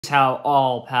This is how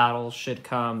all paddles should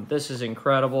come. This is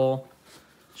incredible.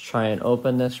 Let's try and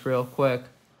open this real quick.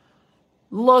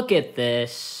 Look at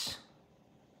this.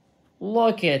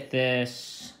 Look at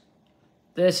this.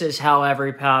 This is how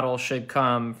every paddle should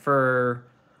come for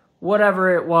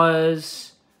whatever it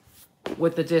was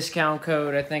with the discount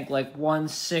code. I think like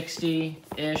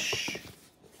 160-ish.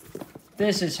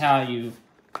 This is how you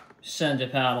send a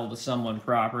paddle to someone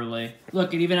properly.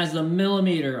 Look, it even has the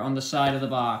millimeter on the side of the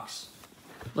box.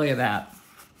 Look at that.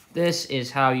 This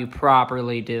is how you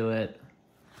properly do it.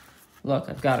 Look,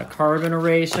 I've got a carbon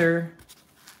eraser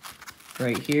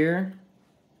right here.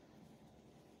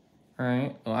 All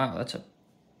right, wow, that's a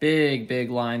big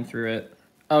line through it.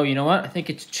 Oh, you know what? I think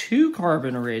it's 2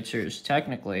 carbon erasers,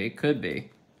 technically. It could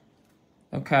be.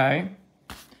 Okay.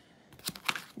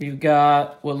 You've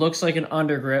got what looks like an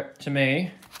undergrip to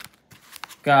me.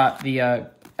 Got the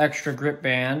extra grip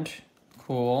band.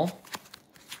 Cool.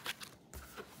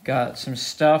 Got some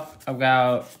stuff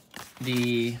about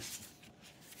the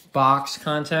box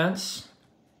contents.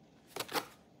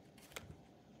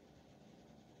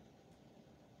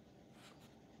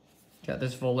 Got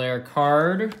this Volair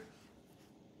card.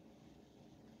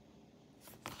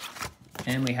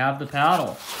 And we have the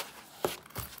paddle.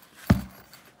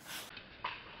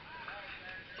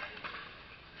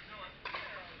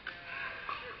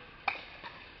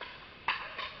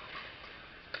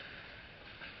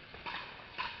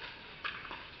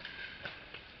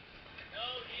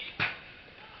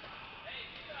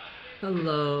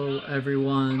 Hello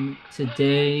everyone,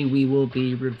 today we will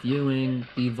be reviewing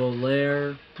the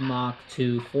Volair Mach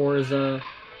 2 Forza.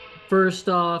 First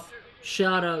off,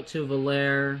 shout out to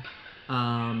Volair.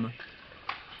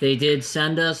 They did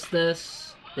send us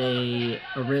this. They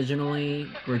originally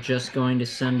were just going to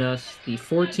send us the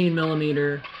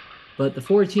 14mm, but the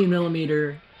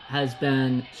 14mm has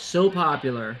been so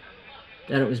popular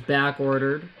that it was back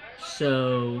ordered.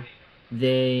 So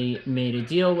they made a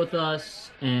deal with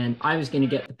us, and I was going to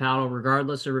get the paddle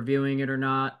regardless of reviewing it or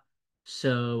not.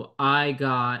 So I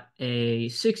got a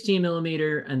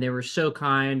 16mm, and they were so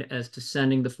kind as to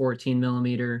sending the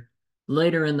 14mm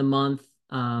later in the month.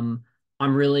 I'm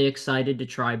really excited to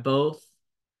try both.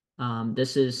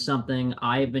 This is something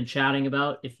I have been chatting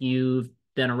about. If you've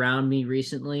been around me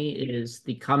recently, it is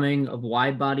the coming of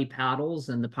wide body paddles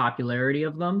and the popularity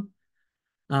of them.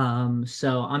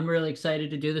 So I'm really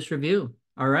excited to do this review.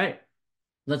 All right,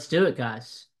 let's do it,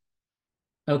 guys.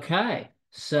 Okay,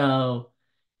 so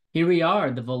here we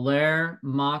are, the Volair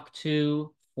Mach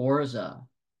 2 Forza.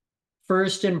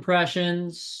 First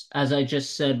impressions, as I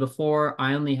just said before,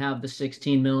 I only have the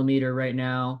 16mm right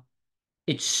now.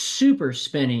 It's super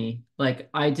spinny. Like,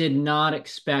 I did not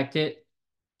expect it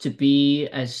to be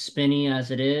as spinny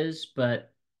as it is, but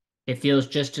it feels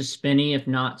just as spinny, if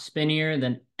not spinnier,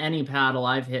 than any paddle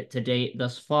I've hit to date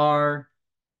thus far.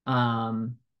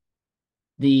 Um,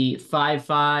 the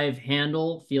 5.5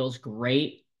 handle feels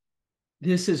great.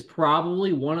 This is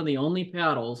probably one of the only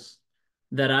paddles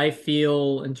that I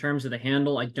feel, in terms of the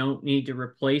handle, I don't need to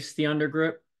replace the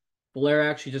undergrip. Blair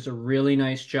actually does a really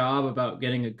nice job about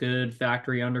getting a good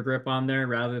factory undergrip on there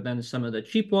rather than some of the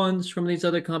cheap ones from these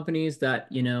other companies that,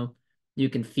 you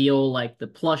can feel like the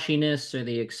plushiness or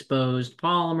the exposed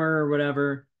polymer or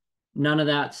whatever. None of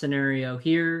that scenario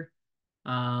here.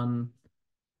 Um,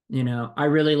 I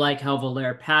really like how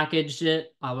Volair packaged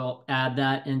it. I will add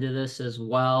that into this as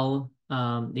well.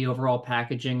 The overall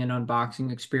packaging and unboxing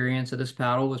experience of this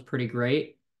paddle was pretty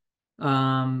great.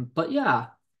 But yeah,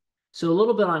 so a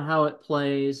little bit on how it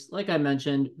plays. Like I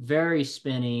mentioned, very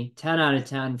spinny. 10 out of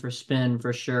 10 for spin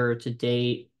for sure to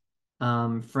date.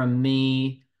 From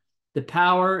me, the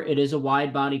power, it is a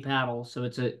wide body paddle, so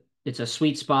it's a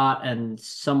sweet spot and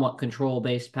somewhat control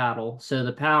based paddle. So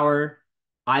the power,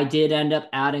 I did end up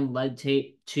adding lead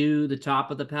tape to the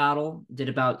top of the paddle. Did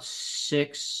about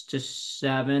 6 to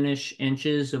 7-ish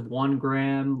inches of 1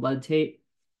 gram lead tape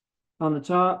on the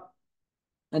top,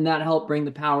 and that helped bring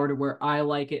the power to where I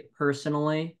like it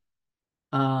personally.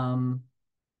 Um,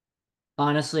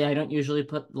 Honestly, I don't usually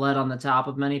put lead on the top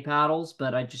of many paddles,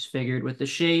 but I just figured with the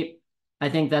shape, I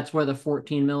think that's where the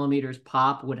 14mm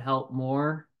pop would help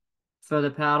more for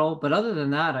the paddle. But other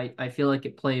than that, I feel like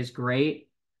it plays great.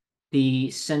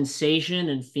 The sensation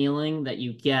and feeling that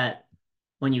you get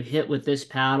when you hit with this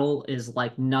paddle is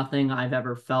like nothing I've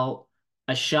ever felt.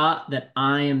 A shot that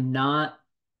I am not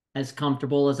as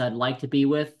comfortable as I'd like to be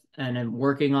with, and I'm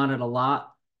working on it a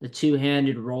lot. The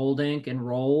two-handed roll dink and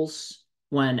rolls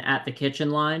when at the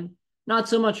kitchen line. Not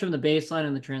so much from the baseline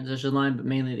and the transition line, but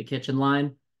mainly the kitchen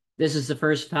line. This is the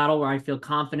first paddle where I feel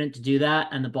confident to do that,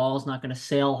 and the ball is not going to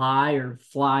sail high or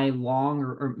fly long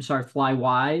or sorry, fly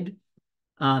wide.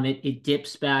 It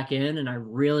dips back in, and I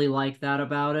really like that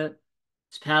about it.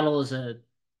 This paddle is a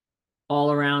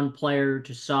all-around player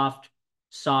to soft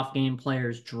game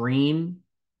player's dream.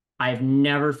 I've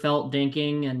never felt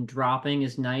dinking and dropping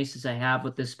as nice as I have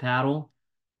with this paddle.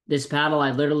 This paddle,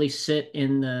 I literally sit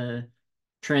in the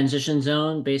transition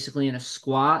zone, basically in a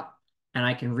squat, and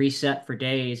I can reset for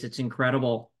days. It's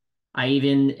incredible. I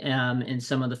even, in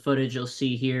some of the footage you'll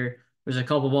see here, there's a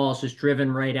couple balls just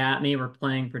driven right at me. We're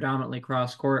playing predominantly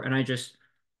cross court, and I just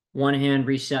one hand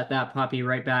reset that puppy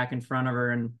right back in front of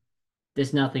her, and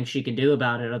there's nothing she can do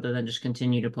about it other than just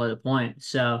continue to play the point.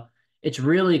 So it's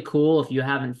really cool if you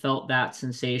haven't felt that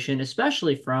sensation,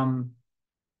 especially from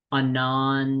a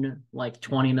non like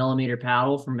 20 millimeter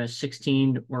paddle, from a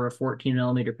 16 or a 14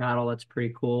 millimeter paddle. That's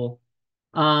pretty cool.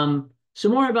 So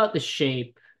more about the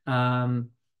shape.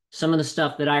 Some of the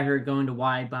stuff that I heard going to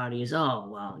wide body is, oh,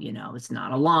 well, it's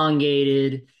not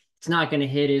elongated. It's not going to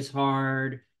hit as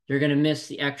hard. You're going to miss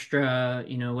the extra,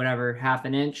 whatever, half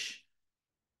an inch.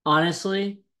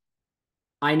 Honestly,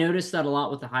 I noticed that a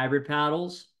lot with the hybrid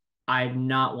paddles. I've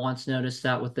not once noticed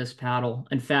that with this paddle.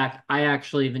 In fact, I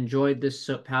actually have enjoyed this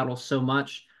paddle so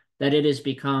much that it has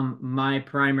become my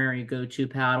primary go-to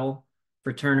paddle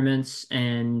for tournaments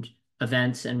and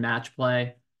events and match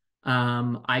play.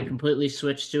 I completely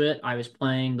switched to it. I was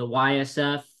playing the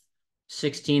YSF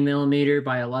 16 millimeter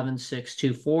by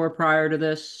 11.624 prior to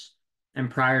this, and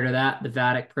prior to that, the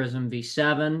Vatic Prism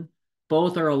V7.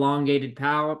 Both are elongated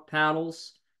power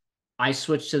paddles. I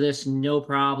switched to this no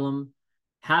problem.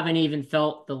 Haven't even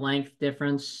felt the length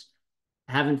difference.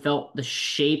 Haven't felt the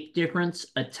shape difference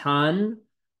a ton.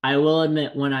 I will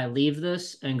admit, when I leave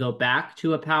this and go back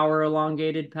to a power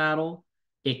elongated paddle,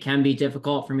 it can be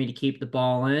difficult for me to keep the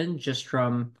ball in just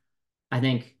from, I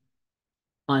think,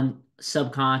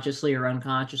 subconsciously or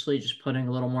unconsciously, just putting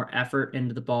a little more effort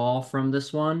into the ball from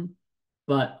this one.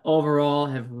 But overall,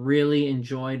 have really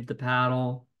enjoyed the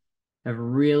paddle. I've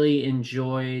really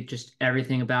enjoyed just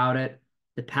everything about it.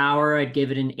 The power, I'd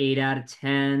give it an 8 out of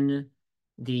 10.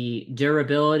 The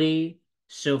durability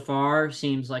so far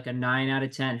seems like a 9 out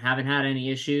of 10. Haven't had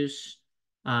any issues.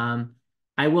 Um,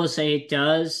 I will say it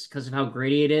does, because of how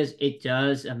gritty it is, it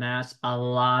does amass a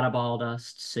lot of ball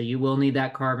dust. So you will need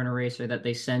that carbon eraser that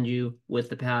they send you with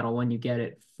the paddle when you get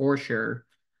it, for sure.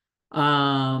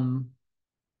 Um,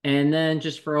 and then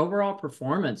just for overall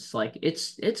performance, like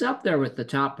it's up there with the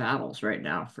top paddles right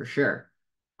now for sure.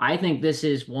 I think this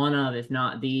is one of, if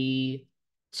not the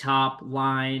top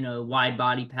line of wide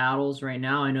body paddles right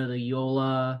now. I know the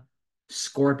Yola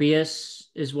Scorpius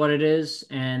is what it is,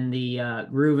 and the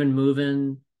Groove and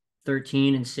Movin'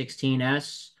 13 and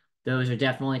 16S. Those are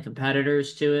definitely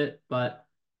competitors to it, but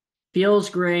feels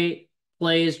great,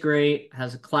 plays great,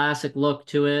 has a classic look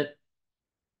to it.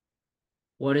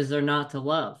 What is there not to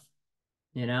love?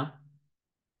 You know?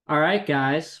 All right,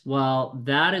 guys. Well,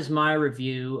 that is my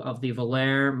review of the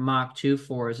Volair Mach 2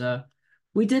 Forza.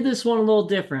 We did this one a little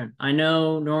different. I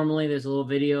know normally there's a little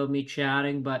video of me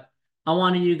chatting, but I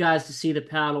wanted you guys to see the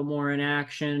paddle more in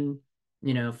action,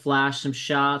 flash some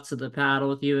shots of the paddle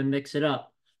with you and mix it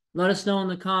up. Let us know in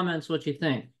the comments what you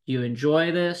think. Do you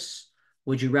enjoy this?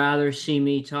 Would you rather see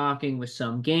me talking with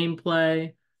some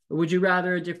gameplay, or would you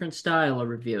rather a different style of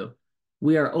review?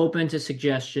 We are open to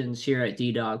suggestions here at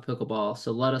DDOG Pickleball,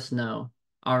 so let us know.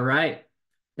 All right.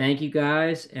 Thank you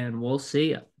guys, and we'll see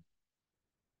you.